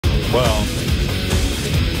Well,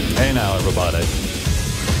 hey now, everybody.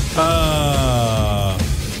 I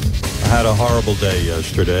had a horrible day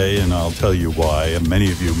yesterday, and I'll tell you why. And many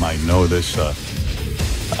of you might know this.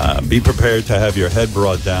 Be prepared to have your head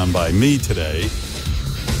brought down by me today.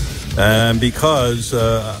 Because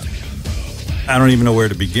I don't even know where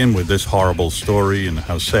to begin with this horrible story and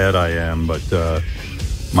how sad I am. But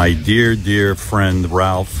my dear, dear friend,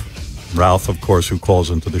 Ralph, of course, who calls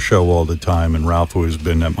into the show all the time, and Ralph, who has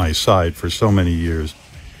been at my side for so many years,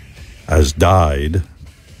 has died.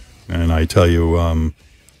 And I tell you,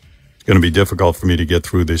 it's going to be difficult for me to get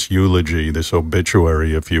through this eulogy, this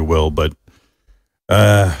obituary, if you will. But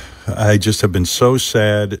I just have been so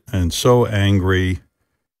sad and so angry.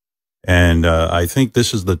 And I think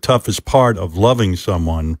this is the toughest part of loving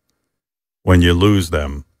someone, when you lose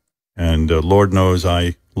them. And Lord knows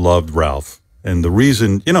I loved Ralph. And the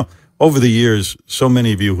reason, over the years, so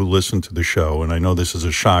many of you who listen to the show, and I know this is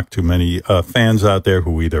a shock to many fans out there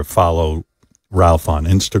who either follow Ralph on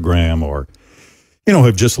Instagram or,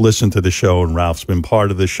 have just listened to the show, and Ralph's been part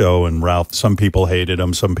of the show, and Ralph, some people hated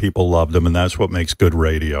him, some people loved him, and that's what makes good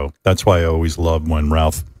radio. That's why I always loved when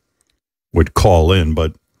Ralph would call in.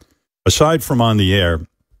 But aside from on the air,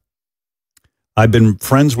 I've been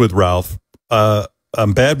friends with Ralph.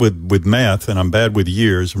 I'm bad with math, and I'm bad with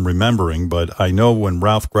years and remembering, but I know when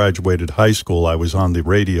Ralph graduated high school, I was on the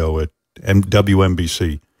radio at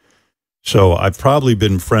WNBC. So I've probably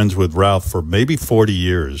been friends with Ralph for maybe 40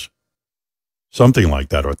 years, something like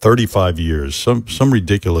that, or 35 years, some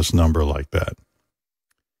ridiculous number like that.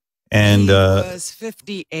 And he was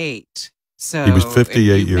 58. So he was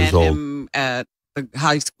 58 years old. Him at the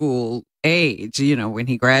high school age, when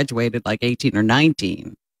he graduated, like 18 or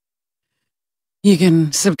 19. You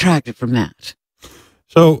can subtract it from that.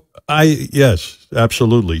 So yes,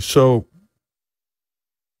 absolutely. So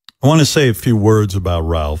I want to say a few words about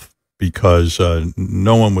Ralph, because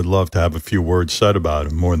no one would love to have a few words said about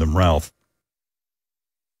him more than Ralph.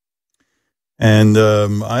 And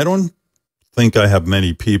I don't think I have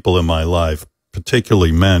many people in my life,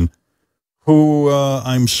 particularly men, who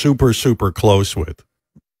I'm super, super close with.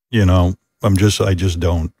 I just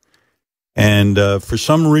don't. And for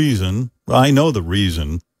some reason, I know the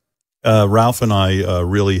reason, Ralph and I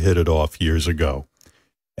really hit it off years ago.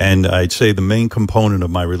 And I'd say the main component of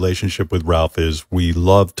my relationship with Ralph is we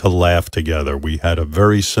love to laugh together. We had a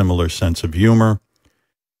very similar sense of humor.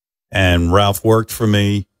 And Ralph worked for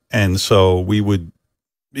me. And so we would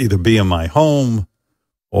either be in my home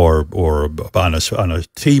or on a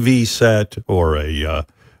TV set or a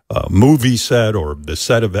movie set or the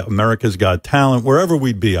set of America's Got Talent, wherever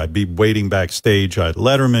we'd be. I'd be waiting backstage at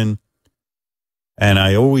Letterman. And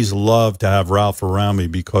I always loved to have Ralph around me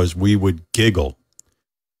because we would giggle.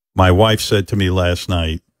 My wife said to me last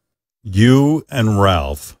night, you and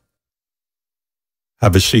Ralph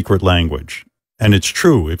have a secret language. And it's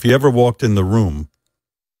true. If you ever walked in the room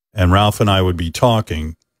and Ralph and I would be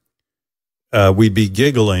talking, we'd be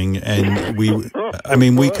giggling, and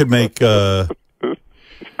we could make,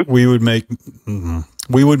 we would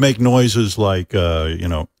make noises like,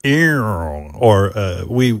 ear, or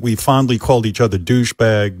we fondly called each other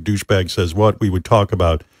douchebag. Douchebag says what? We would talk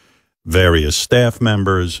about various staff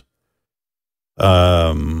members. We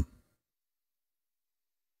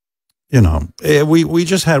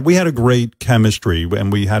had a great chemistry,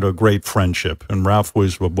 and we had a great friendship, and Ralph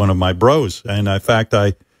was one of my bros. And in fact,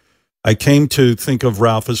 I came to think of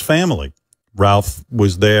Ralph as family. Ralph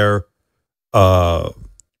was there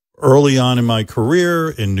early on in my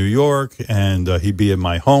career in New York, and he'd be in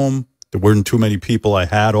my home. There weren't too many people I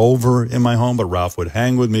had over in my home, but Ralph would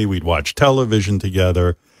hang with me. We'd watch television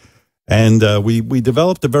together, and we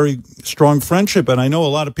developed a very strong friendship. And I know a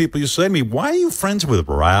lot of people used to say to me, why are you friends with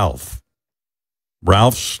Ralph?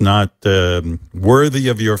 Ralph's not worthy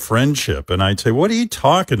of your friendship. And I'd say, what are you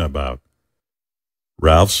talking about?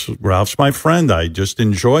 Ralph's my friend. I just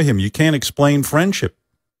enjoy him. You can't explain friendship.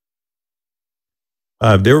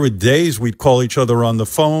 There were days we'd call each other on the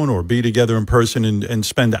phone or be together in person and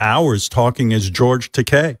spend hours talking as George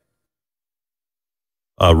Takei.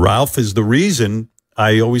 Ralph is the reason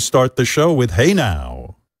I always start the show with, hey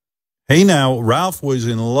now. Hey now. Ralph was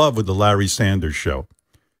in love with the Larry Sanders Show.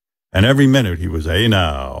 And every minute he was, hey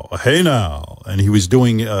now, hey now. And he was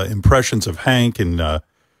doing impressions of Hank and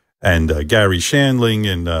Gary Shandling.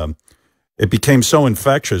 And it became so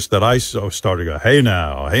infectious that I started to go, hey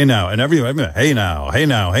now, and everyone, hey now, hey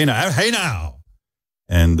now, hey now, hey now.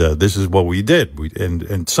 And this is what we did.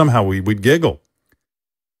 And somehow we'd giggle.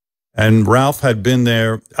 And Ralph had been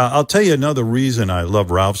there. I'll tell you another reason I love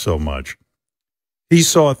Ralph so much. He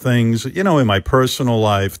saw things, in my personal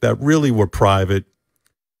life that really were private.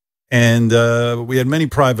 And we had many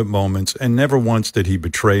private moments, and never once did he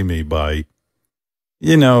betray me by,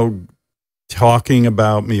 talking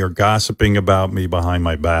about me or gossiping about me behind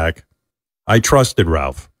my back. I trusted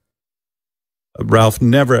Ralph. Ralph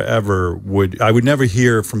never, ever I would never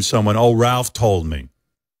hear from someone, oh, Ralph told me,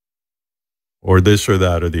 or this or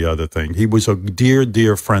that or the other thing. He was a dear,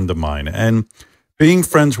 dear friend of mine. And being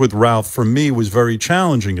friends with Ralph for me was very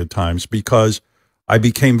challenging at times because I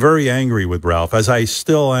became very angry with Ralph, as I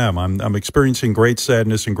still am. I'm experiencing great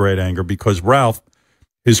sadness and great anger because Ralph,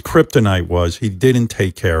 his kryptonite was he didn't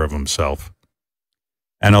take care of himself.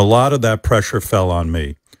 And a lot of that pressure fell on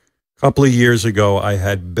me. A couple of years ago, I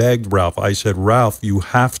had begged Ralph. I said, Ralph, you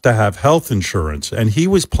have to have health insurance. And he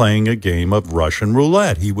was playing a game of Russian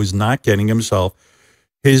roulette. He was not getting himself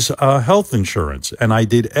his health insurance. And I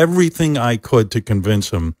did everything I could to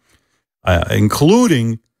convince him,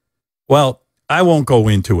 including, well, I won't go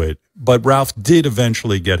into it, but Ralph did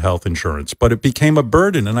eventually get health insurance. But it became a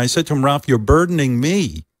burden. And I said to him, Ralph, you're burdening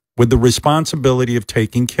me with the responsibility of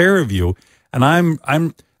taking care of you. And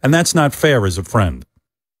and that's not fair as a friend.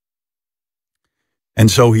 And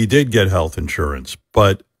so he did get health insurance.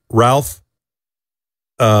 But Ralph,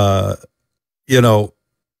 I'd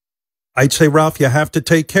say, Ralph, you have to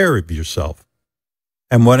take care of yourself.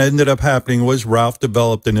 And what ended up happening was Ralph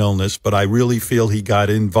developed an illness, but I really feel he got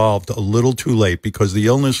involved a little too late because the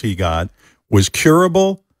illness he got was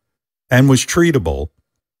curable and was treatable.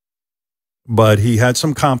 But he had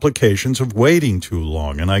some complications of waiting too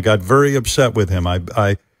long. And I got very upset with him.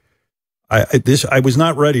 I was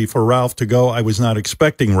not ready for Ralph to go. I was not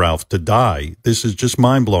expecting Ralph to die. This is just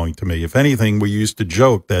mind-blowing to me. If anything, we used to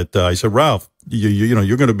joke that I said, Ralph,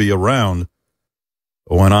 you're going to be around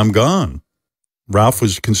when I'm gone. Ralph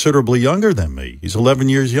was considerably younger than me. He's 11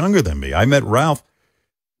 years younger than me. I met Ralph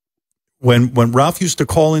when Ralph used to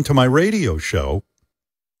call into my radio show.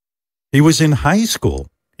 He was in high school.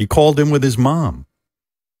 He called in with his mom.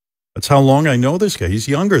 That's how long I know this guy. He's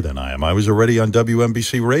younger than I am. I was already on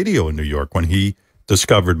WNBC radio in New York when he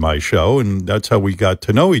discovered my show, and that's how we got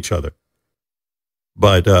to know each other.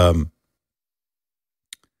 But that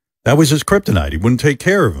was his kryptonite. He wouldn't take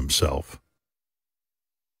care of himself.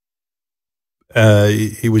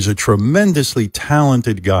 He was a tremendously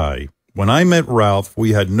talented guy. When I met Ralph,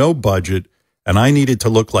 we had no budget, and I needed to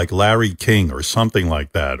look like Larry King or something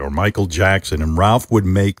like that, or Michael Jackson, and Ralph would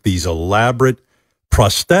make these elaborate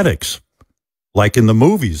prosthetics like in the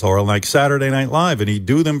movies or like Saturday Night Live, and he'd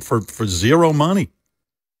do them for zero money.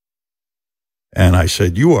 And I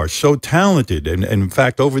said, you are so talented. And in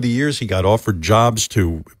fact, over the years, he got offered jobs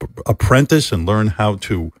to apprentice and learn how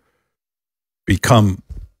to become,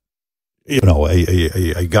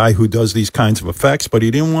 a guy who does these kinds of effects, but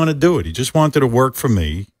he didn't want to do it. He just wanted to work for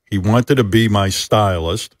me. He wanted to be my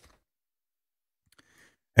stylist.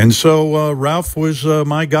 And so Ralph was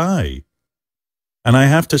my guy. And I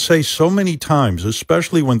have to say, so many times,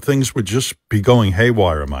 especially when things would just be going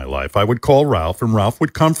haywire in my life, I would call Ralph, and Ralph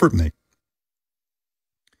would comfort me.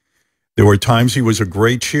 There were times he was a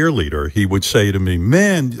great cheerleader. He would say to me,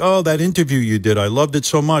 man, oh, that interview you did, I loved it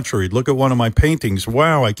so much. Or he'd look at one of my paintings.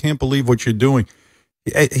 Wow, I can't believe what you're doing.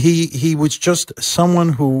 He was just someone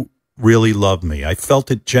who really loved me. I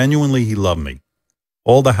felt it genuinely. He loved me.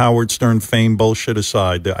 All the Howard Stern fame bullshit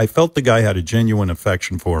aside, I felt the guy had a genuine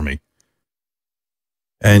affection for me.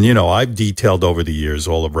 And, I've detailed over the years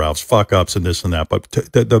all of Ralph's fuck-ups and this and that. But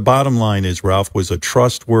the bottom line is Ralph was a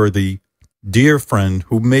trustworthy, dear friend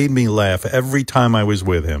who made me laugh every time I was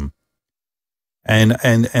with him. And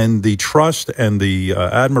the trust and the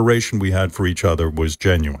admiration we had for each other was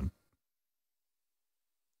genuine.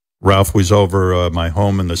 Ralph was over my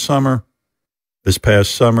home in the summer. This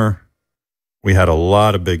past summer, we had a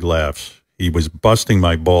lot of big laughs. He was busting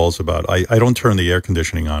my balls about, I don't turn the air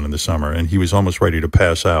conditioning on in the summer, and he was almost ready to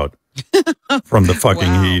pass out from the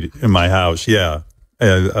fucking heat in my house. Yeah.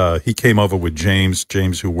 He came over with James,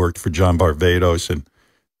 who worked for John Barbados, and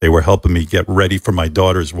they were helping me get ready for my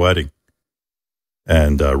daughter's wedding.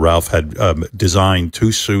 And Ralph had designed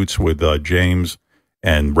 2 suits with James,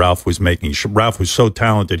 and Ralph was so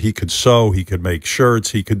talented. He could sew, he could make shirts,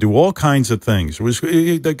 he could do all kinds of things.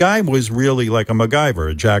 The guy was really like a MacGyver,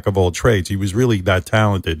 a jack of all trades. He was really that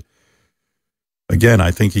talented. Again, I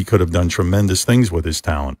think he could have done tremendous things with his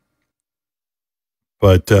talent.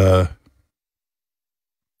 But, and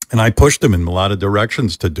I pushed him in a lot of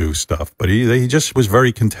directions to do stuff, but he just was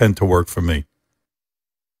very content to work for me.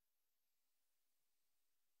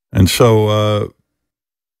 And so,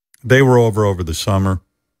 they were over the summer.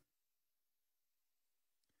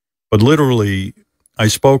 But literally, I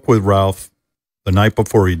spoke with Ralph the night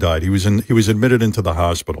before he died. He was admitted into the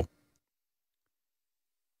hospital.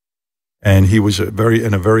 And he was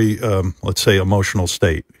in a very, let's say, emotional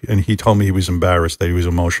state. And he told me he was embarrassed that he was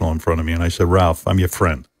emotional in front of me. And I said, Ralph, I'm your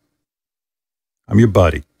friend. I'm your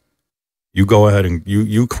buddy. You go ahead and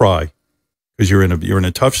you cry because you're in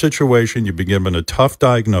a tough situation. You've been given a tough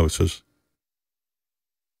diagnosis.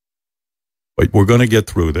 But we're going to get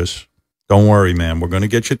through this. Don't worry, man. We're going to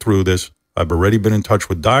get you through this. I've already been in touch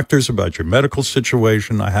with doctors about your medical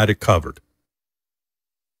situation. I had it covered.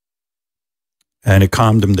 And it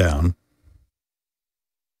calmed him down.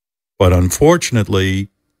 But unfortunately,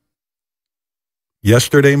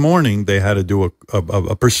 yesterday morning, they had to do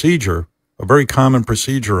a procedure, a very common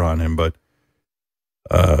procedure on him, but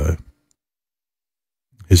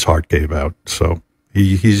his heart gave out. So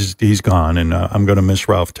he's gone, and I'm going to miss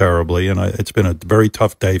Ralph terribly. And it's been a very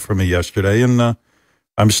tough day for me yesterday, and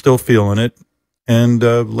I'm still feeling it. And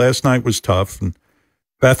last night was tough, and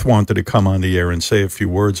Beth wanted to come on the air and say a few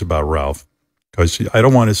words about Ralph, because I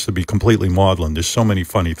don't want us to be completely maudlin. There's so many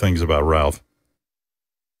funny things about Ralph.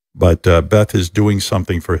 But Beth is doing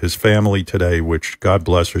something for his family today, which, God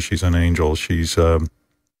bless her, she's an angel. She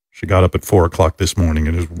got up at 4 o'clock this morning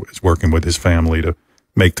and is working with his family to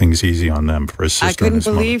make things easy on them for his sister. I couldn't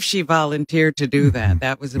believe she volunteered to do that.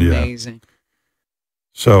 That was amazing. Yeah.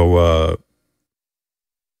 So,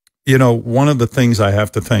 one of the things I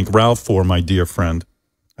have to thank Ralph for, my dear friend,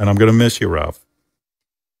 and I'm going to miss you, Ralph.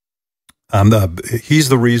 He's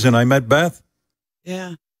the reason I met Beth.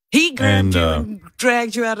 Yeah. He grabbed you and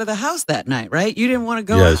dragged you out of the house that night, right? You didn't want to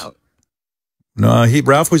go out. No,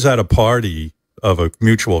 Ralph was at a party of a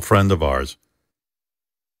mutual friend of ours.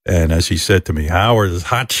 And as he said to me, Howard, there's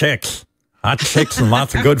hot chicks and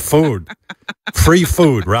lots of good food. Free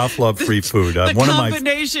food. Ralph loved free food. The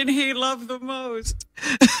combination he loved the most.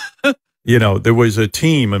 There was a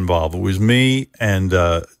team involved. It was me and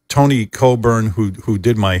Tony Coburn, who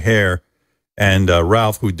did my hair, and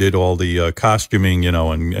Ralph, who did all the costuming,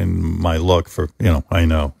 and my look for, I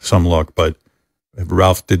know, some look, but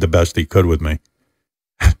Ralph did the best he could with me.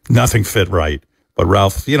 Nothing fit right. But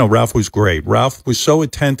Ralph, Ralph was great. Ralph was so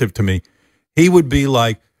attentive to me. He would be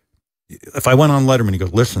like, if I went on Letterman, he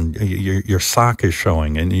goes, listen, your sock is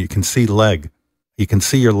showing and you can see leg. You can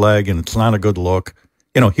see your leg and it's not a good look.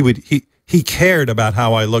 He cared about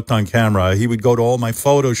how I looked on camera. He would go to all my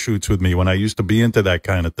photo shoots with me when I used to be into that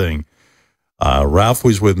kind of thing. Ralph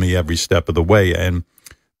was with me every step of the way. And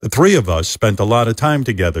the three of us spent a lot of time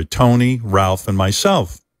together, Tony, Ralph, and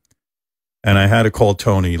myself. And I had to call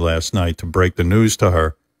Tony last night to break the news to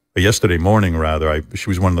her. Yesterday morning, rather. She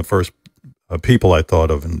was one of the first people I thought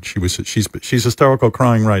of, and she's hysterical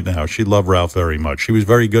crying right now. She loved Ralph very much. She was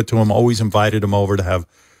very good to him, always invited him over to have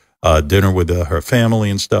dinner with her family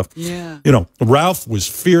and stuff. Yeah. Ralph was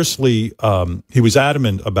fiercely, he was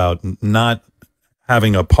adamant about not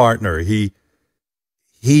having a partner. He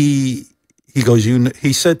goes,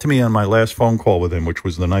 he said to me on my last phone call with him, which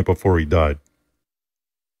was the night before he died,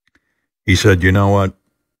 he said, you know what?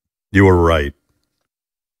 You were right.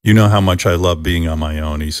 You know how much I love being on my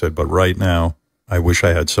own. He said, but right now, I wish I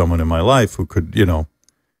had someone in my life who could,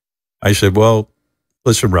 I said, well,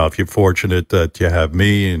 listen, Ralph, you're fortunate that you have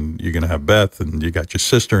me and you're going to have Beth and you got your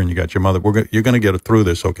sister and you got your mother. You're going to get through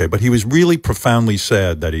this, okay? But he was really profoundly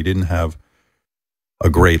sad that he didn't have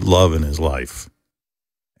a great love in his life.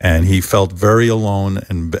 And he felt very alone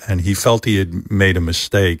and he felt he had made a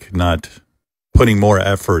mistake not putting more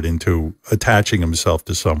effort into attaching himself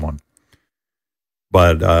to someone.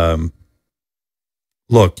 But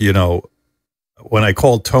look, when I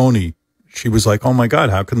called Tony, she was like, oh my God,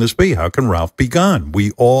 how can this be? How can Ralph be gone?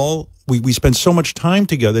 We spend so much time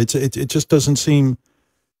together. It just doesn't seem,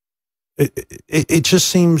 it just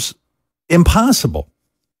seems impossible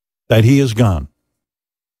that he is gone.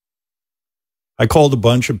 I called a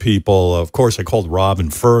bunch of people. Of course, I called Robin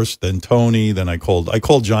first, then Tony, then I called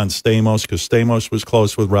John Stamos because Stamos was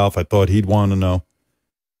close with Ralph. I thought he'd want to know.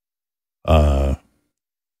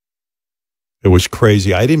 It was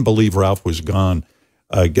crazy. I didn't believe Ralph was gone.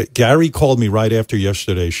 Gary called me right after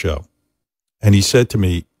yesterday's show, and he said to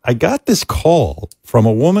me, I got this call from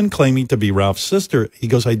a woman claiming to be Ralph's sister. He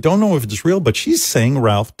goes, I don't know if it's real, but she's saying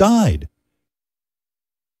Ralph died.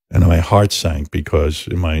 And my heart sank because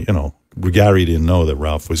Gary didn't know that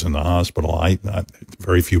Ralph was in the hospital.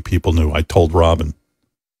 Very few people knew. I told Robin.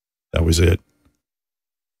 That was it.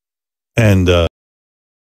 And